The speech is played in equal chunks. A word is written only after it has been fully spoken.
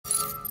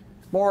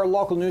More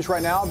local news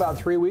right now. About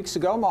 3 weeks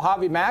ago,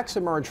 Mojave Max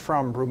emerged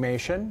from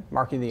brumation,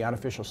 marking the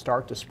unofficial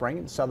start to spring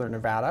in southern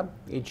Nevada.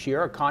 Each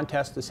year, a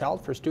contest is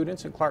held for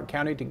students in Clark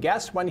County to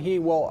guess when he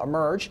will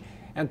emerge.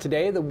 And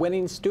today, the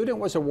winning student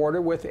was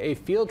awarded with a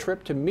field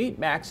trip to meet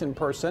Max in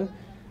person.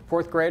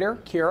 Fourth grader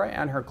Kira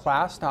and her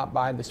class stopped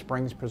by the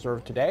Springs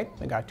Preserve today.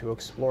 They got to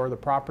explore the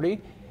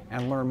property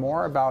and learn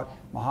more about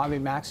Mojave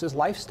Max's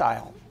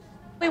lifestyle.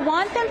 We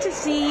want them to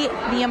see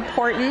the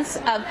importance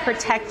of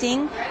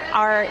protecting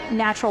our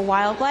natural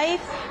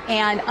wildlife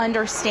and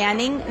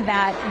understanding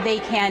that they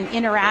can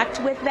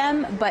interact with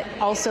them, but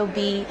also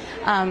be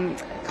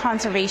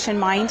conservation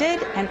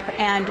minded,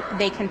 and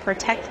they can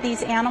protect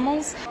these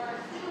animals.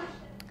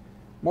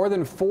 More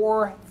than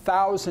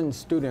 4,000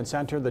 students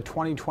entered the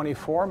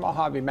 2024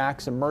 Mojave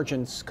Max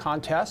Emergence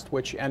contest,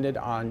 which ended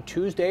on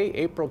Tuesday,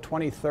 April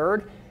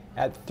 23rd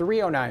at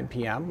 3:09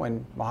 p.m.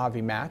 when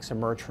Mojave Max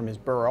emerged from his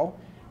burrow.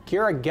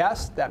 Kira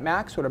guessed that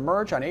Max would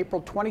emerge on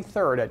April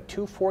 23rd at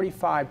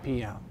 2:45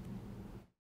 p.m.